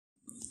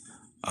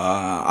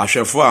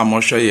Ahwefo a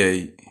moshe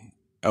ye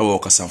ewo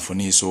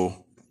kasamfoni so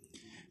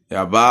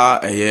yaba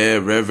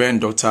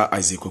Reverend Dr.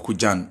 Isaac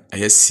Jan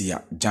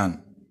Sia Jan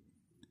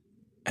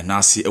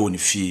enasi ewo ne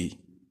fie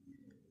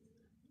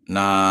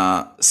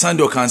na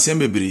Sunday okansem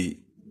bebiri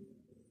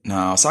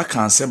na osa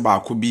kansem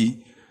baako bi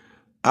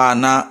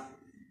na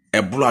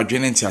ebulu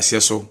adwene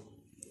ntiase so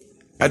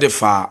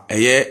edefa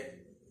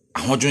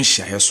ahodwon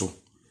hyae so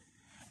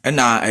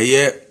na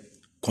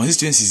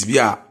constituencies bi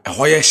a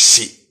ehoye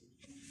hye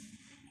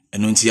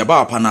eno nti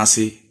yaba papa na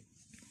ase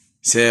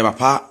se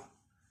papa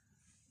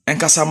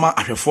enkasa ma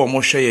ahwefo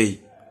mo hweye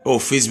o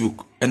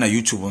Facebook na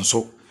YouTube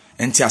nso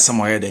enti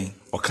asama ye den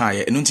oka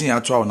ye eno nti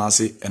ya to a na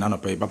ase na no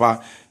pay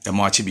papa e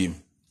mo achi bim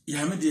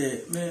ya me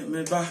de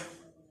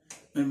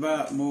me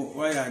ba mo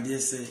waya de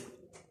se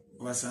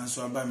wasan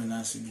so aba me na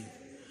ase bi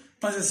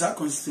pass sa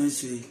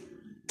constituency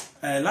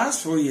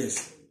last 4 years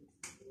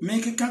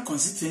make ka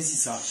constituency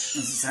sa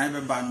nsisan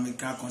be ba no make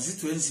ka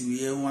constituency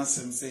we wan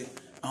sem say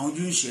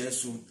ahudun share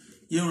so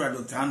yenra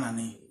Dr.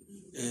 Anane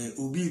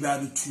obi ba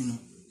be tu no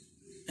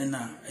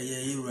na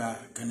yenra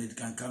Kennedy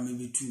kankam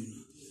be tu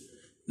no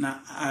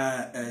na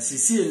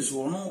sisi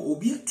so no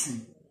obi atu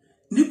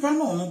nipa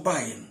na ono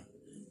bae no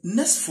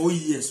next 4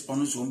 years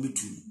ono so be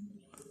tu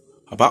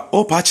aba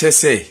o pa che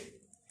say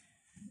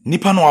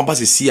nipa na waba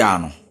sisi a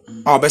no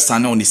a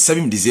obestane on the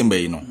 7th December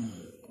yi no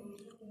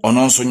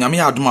ono nso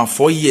nyame adoma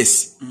 4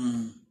 years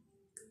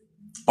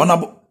ona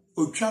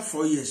otwa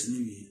 4 years ni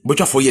wi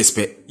botwa 4 years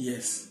pe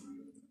yes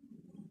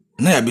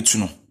na ya betu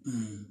no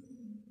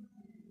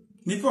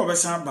nipa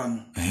obesan ba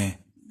no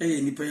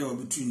nipa ya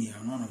obetu ni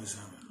ano na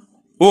obesan ba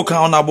o kan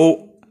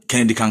onabo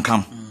Kennedy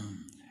kankam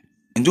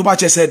ndo ba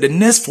che say the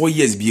next 4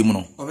 years bi mu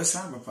no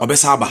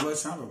obesan ba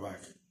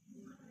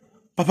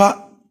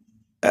papa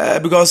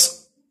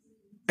because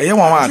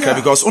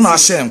because una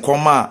share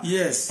nkoma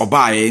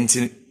oba ye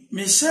nti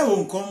me share won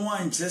nkoma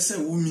anche say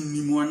wo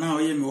minimu na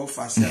oye me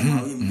office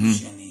na oye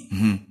mushani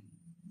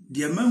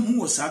dia mahu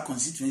wo sa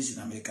constituency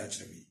na America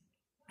chebe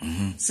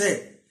say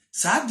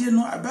saade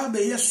no ababe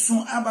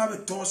yeso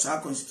ababe to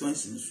sa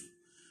constituency no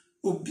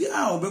obi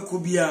a obeko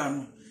bia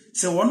no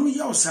say wonu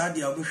ya o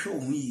saade a obehwe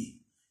ohun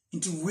yi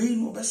nti we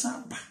no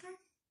obesa ba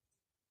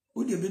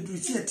o de bedru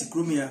ti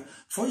atikromia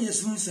 4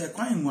 years no say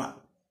kwan mu a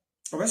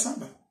obesa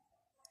ba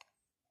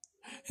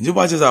nje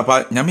ba cheza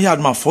pa nyame ya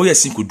aduma 4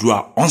 years nkudu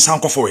a on san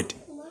ko forward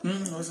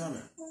obesa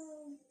ba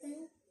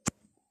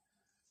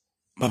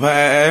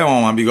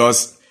papa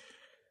because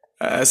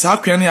sa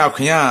kwen ya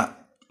kwen a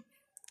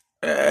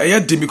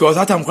because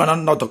that time kwana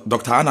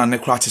Dr. Anane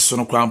krati so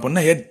no krampo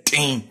na ye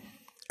den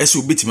ese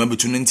obitima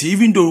betu nti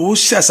even though wo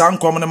share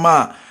sankom ne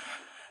ma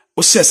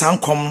wo share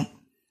sankom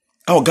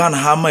e Ghana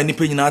ha ma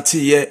nipa nyina te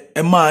ye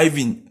e ma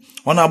even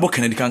ona abo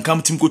Kennedy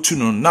kankam tim kotu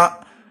no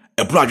na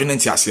e bro adwene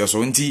nti ase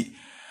so nti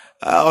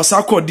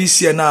osako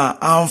this year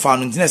na amfa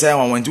no nti na say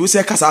wan nti wo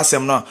say kasa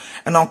asem no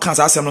e na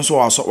kasa asem no so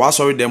wa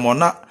sorry dem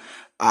na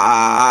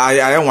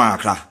ayenwa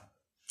akra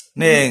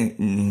na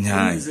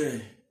nya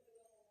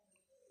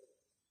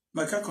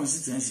maka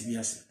constituency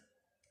biase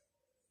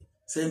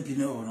sempi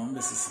no ono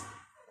mbesese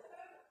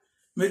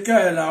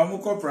meka la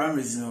omukọ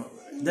primaries no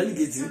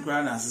delegate ni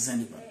kwa na asese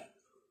nipa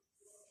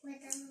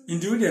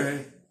ndi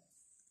de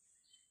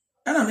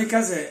ana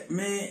meka ze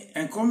me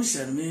en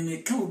commission me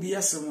ka obi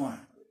asemo a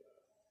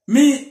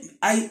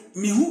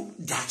me hu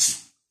dachi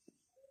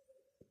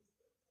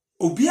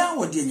obi a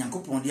wo de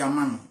Nyankopon de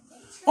ama no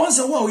on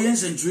se wo yen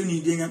sentro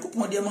ni de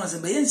Nyankopon de ama se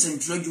be yen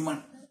sentro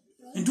adwuma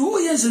ndi wo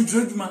yen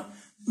sentro adwuma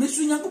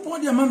mesu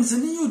Nyankopon de ama me se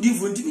ni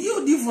odifo nti yo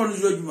odifo no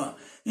adwuma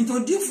nti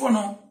odifo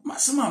no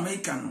masema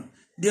America no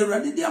de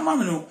rade de ama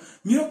me no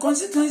me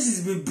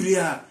consequences be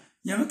bria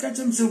nyame ka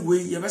chem se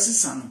we ye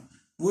besesa no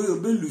we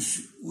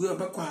obelusu we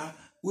obekwa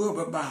we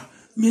obeba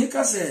me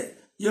ka se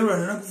ye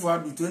rade na kufu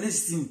adu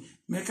 2016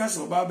 me ka se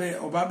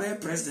obabe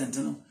president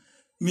no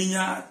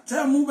minya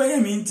tamu be ye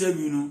me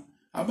interview no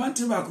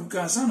abante ba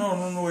kuka sa na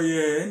ono no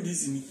ye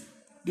NDC ni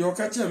de o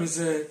ka chem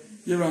se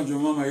ye ranjo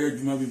mama ye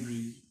adwuma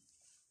bebri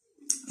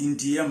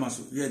inti ya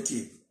maso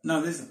yeti now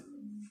listen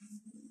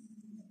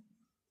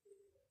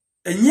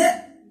enye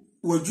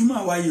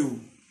wadwuma waye o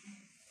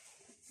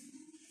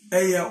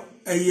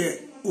eye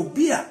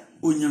obi a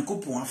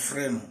Onyankopon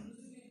afre no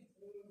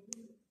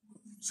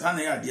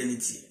sana ya de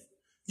niti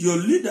your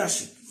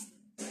leadership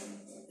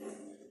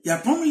ya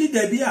pom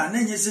leader bi a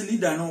na enye se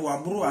leader no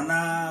wabro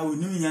ana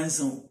onimi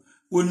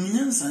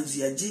nyansan so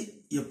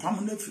yaje ye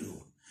pam na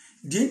firo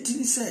de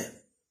nti se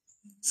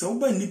so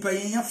ba nipa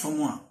yen ya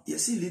fam a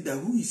yes leader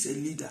who is a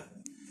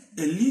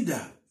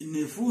leader in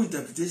a full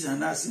interpretation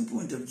and a simple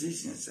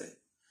interpretation say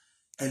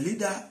a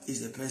leader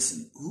is a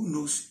person who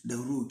knows the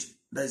road.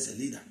 That is a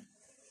leader.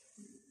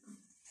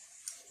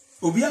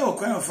 Obia o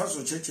kwan of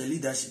first church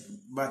leadership,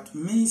 but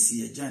me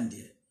see a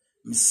jandie.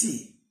 Me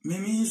see me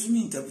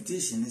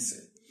interpretation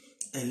is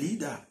a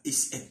leader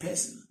is a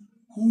person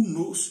who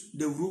knows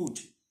the road.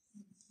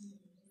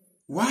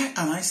 Why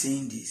am I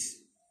saying this?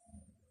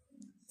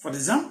 For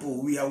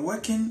example, we are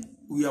walking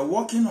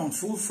on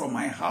foot from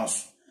my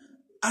house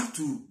up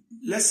to,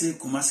 let's say,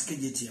 Kumasi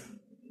Kejetia.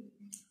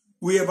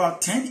 We are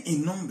about 10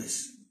 in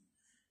numbers.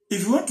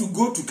 If you want to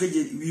go to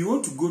KJT, we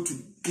want to go to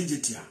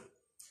KJT.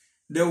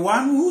 The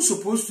one who's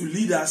supposed to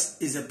lead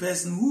us is a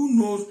person who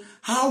knows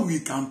how we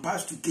can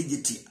pass to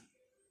KJT.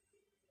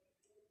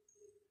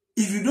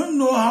 If you don't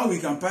know how we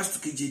can pass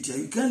to KJT,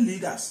 you can't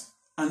lead us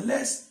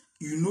unless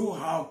you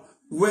know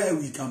where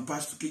we can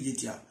pass to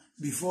KJT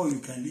before you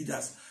can lead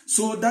us.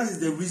 So that is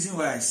the reason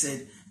why I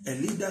said a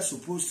leader is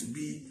supposed to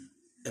be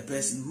a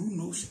person who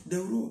knows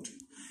the road.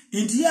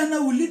 In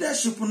Diana, with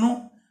leadership,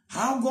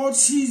 how God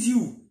sees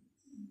you.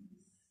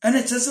 And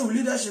it's just a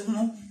leadership,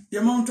 the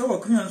amount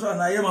of Queen's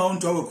and I am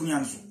out of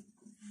Queen's.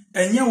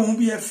 And you won't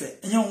be a fair,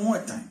 and you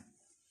won't time.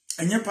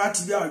 And your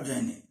party be our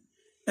journey.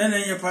 And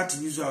then your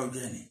party is our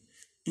journey.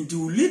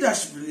 Into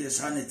leadership in the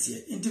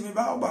sanity, into me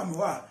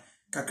Baobamwa,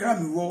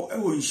 Kakrami war, I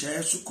will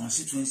share su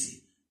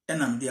constituency,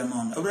 and I'm the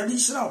amount already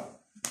slow.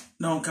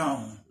 No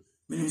count.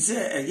 When you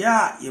say,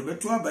 yeah, you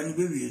better by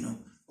baby,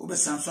 over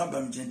some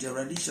suburban gentle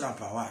already slow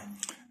power.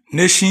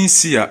 Nation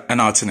Sia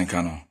and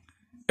Altinecano.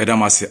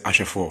 Edamasi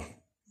Ashafo.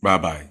 Bye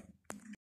bye.